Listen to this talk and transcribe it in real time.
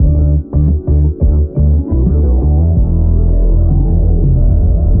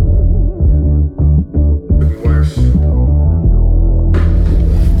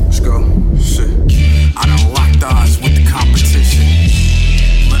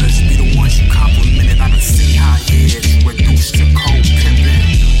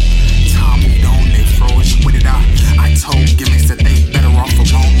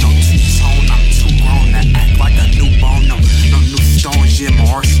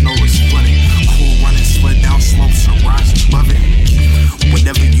rise above it.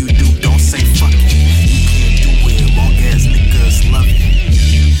 Whatever you do, don't say fuck it. You can't do it, long as niggas love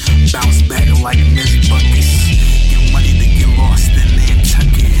it. Bounce back like